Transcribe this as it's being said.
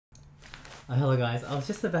Hello guys, I was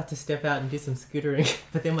just about to step out and do some scootering,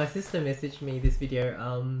 but then my sister messaged me this video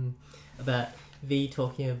about V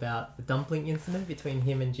talking about the dumpling incident between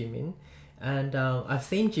him and Jimin. And I've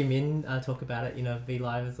seen Jimin talk about it, V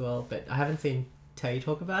Live as well, but I haven't seen Tae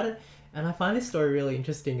talk about it. And I find this story really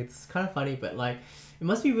interesting. It's kind of funny, but like, it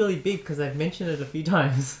must be really big because I've mentioned it a few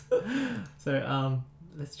times. So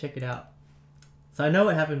let's check it out. So I know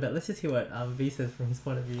what happened, but let's just hear what V says from his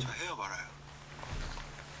point of view.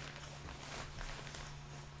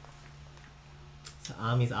 So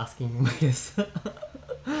Army's asking this.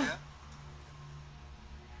 Yeah.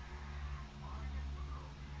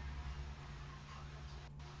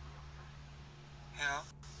 Yeah.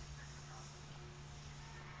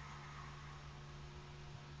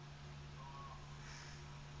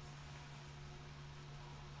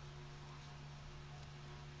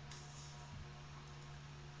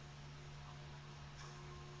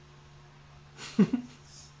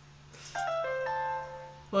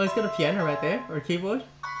 Well, he's got a piano right there, or a keyboard.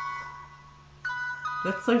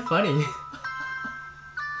 That's so funny.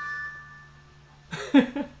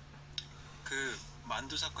 그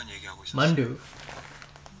만두 사건 얘기하고 있었어요. 만두.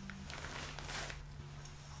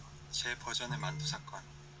 제 버전의 만두 사건.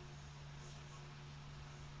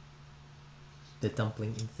 The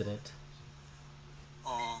dumpling incident.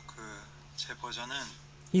 제 버전은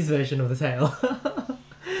His version of the tale.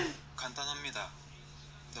 간단합니다.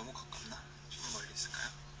 너무 가깝나? 좀 멀리 있을까요?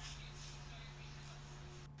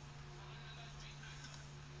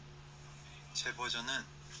 제 버전은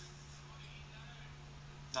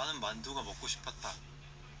나는 만두가 먹고 싶었다.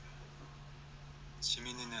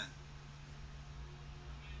 지민이는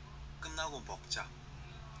끝나고 먹자.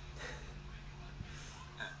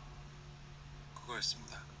 네,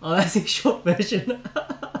 그거였습니다. Oh, that's a short version.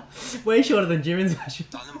 Way shorter than Jimin's version.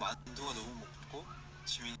 나는 만두가 너무 먹고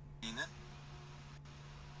지민이는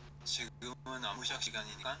지금은 아무 시작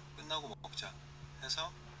시간이니까 끝나고 먹자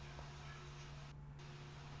해서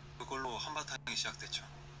그걸로 한바탕이 시작됐죠.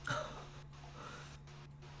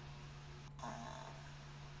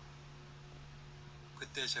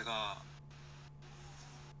 그때 제가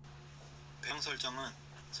배경 설정은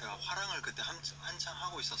제가 화랑을 그때 한창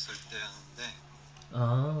하고 있었을 때였는데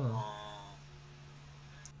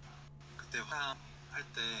그때 화랑 할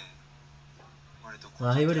때 아무래도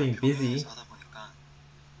he would have been busy. 하다 보니까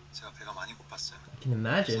제가 배가 많이 고팠어요. I can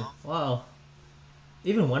imagine. Wow.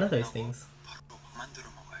 Even one of those things. 바로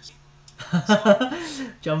왕만두를 먹어야지.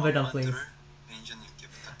 Jumbo dumplings. 매니저님께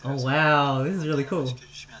Oh 부탁드려서 wow, this is really cool.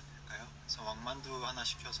 시켜주시면 안 될까요? 그래서 왕만두 하나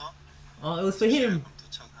시켜서 Oh, it was for him.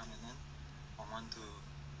 도착하면은 왕만두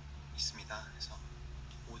있습니다. 그래서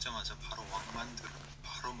오자마자 바로 왕만두를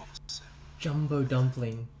바로 먹었어요. Jumbo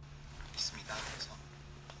dumpling. 있습니다. 그래서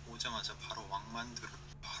오자마자 바로 왕만두를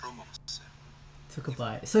바로 먹었어요. Took a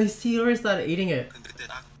bite. So he already started eating it. 근데 그때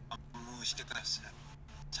딱 안무 시작했어요.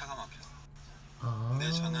 차가 막혀서. Oh.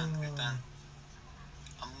 근데 저는 일단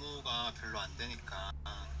안무가 별로 안 되니까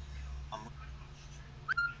안무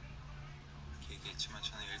이렇게 얘기했지만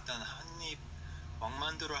저는 일단 한입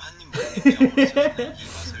왕만두를 한입 먹는 입장으로서 저는 이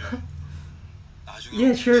맛을 나중에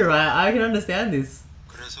Yeah, true, right? I can understand this.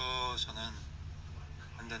 그래서 저는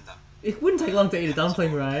안 된다. It wouldn't take long to eat a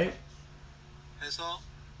dumpling, right? 해서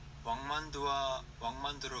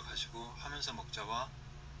왕만두를 가지고 하면서 먹자와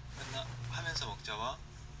끝나고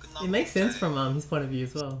It makes sense 먹자에 from his point of view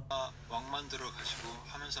as well. 왕만두를 가지고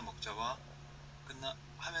하면서 먹자와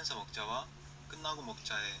끝나고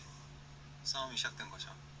먹자에 싸움이 시작된 거죠.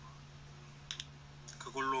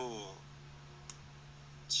 그걸로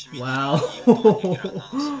지민이랑 Wow. 2분 동안 얘기를 안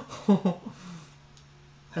나눴어요.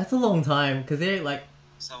 That's a long time, because they're like...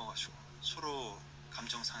 싸워가지고 서로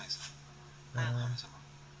감정 상해서 흥하면서 막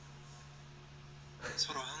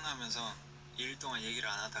서로 흥하면서 2일 동안 얘기를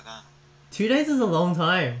안 하다가 2 days is a long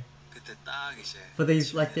time 그때 딱 이제 for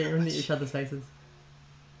these, like, they're in 지민이랑 each other's faces.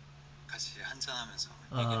 같이 한잔하면서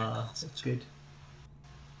얘기를 That's 나눴었죠. good.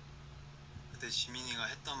 그때 지민이가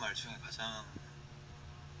했던 말 중에 가장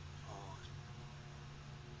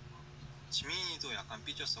지민이도 약간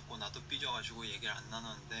삐졌었고 나도 삐져가지고 얘기를 안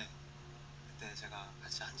나눴는데 그때 제가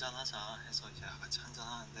같이 한잔하자 해서 이제 같이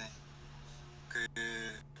한잔하는데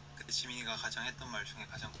그때 지민이가 가장 했던 말 중에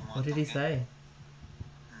가장 What 고마웠던 did he 게 say?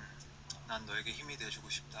 난 너에게 힘이 돼주고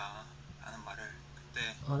싶다 라는 말을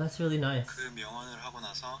그때 Oh, that's really nice. 그 명언을 하고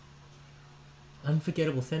나서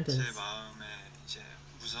Unforgettable 제 sentence. 마음에 이제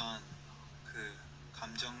무서운 그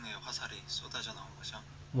감정의 화살이 쏟아져 나온 거죠.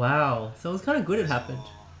 Wow. So it was kind of good it 그래서 happened.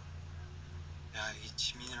 야, 이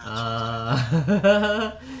지민이랑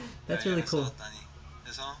That's really cool.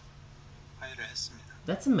 그래서 화해를 했습니다.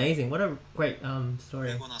 That's amazing. What a great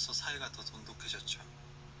story. 그리고 나서 사이가 더 돈독해졌죠.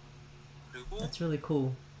 그리고 That's really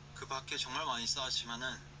cool. 그 밖에 정말 많이 싸웠지만은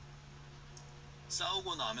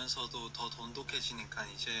싸우고 나면서도 더 돈독해지니까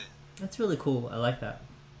That's really cool. I like that.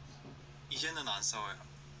 이제는 안 싸워요.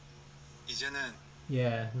 이제는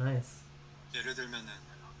Yeah, nice. 예를 들면은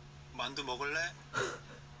만두 먹을래?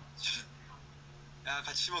 야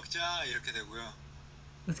같이 먹자 이렇게 되고요.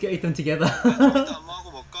 Let's get them together. 좀 이따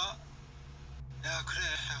안무하고 먹까? 야 그래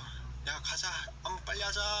야 가자 안무 빨리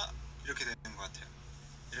하자 이렇게 되는 것 같아요.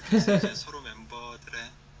 이렇게 해서 이제 서로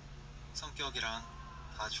멤버들의 성격이랑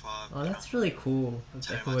다 조합. Oh, that's really cool. They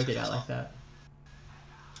잘 can work it out 맞춰줘서 like that.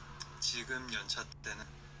 지금 연차 때는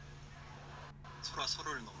서로가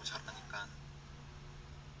서로를 너무 잘하니까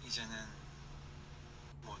이제는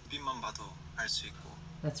뭐 빛만 봐도 알 수 있고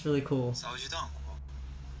That's really cool. 싸우지도 않고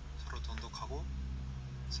서로 돈독하고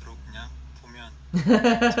서로 그냥 보면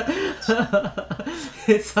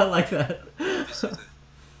It's not like that.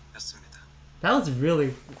 에피소드였습니다. That was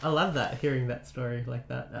really. I love that. Hearing that story like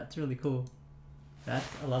that. That's really cool. I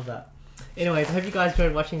love that. Anyways, I hope you guys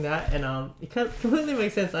enjoyed watching that, and it completely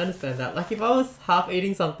makes sense. I understand that. Like, if I was half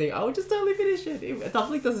eating something, I would just totally finish it. A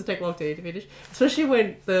dumpling doesn't take long to eat to finish, especially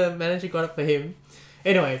when the manager got it for him.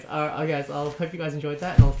 Anyways, alright guys, I hope you guys enjoyed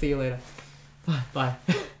that, and I'll see you later. Bye.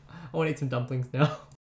 I want to eat some dumplings now.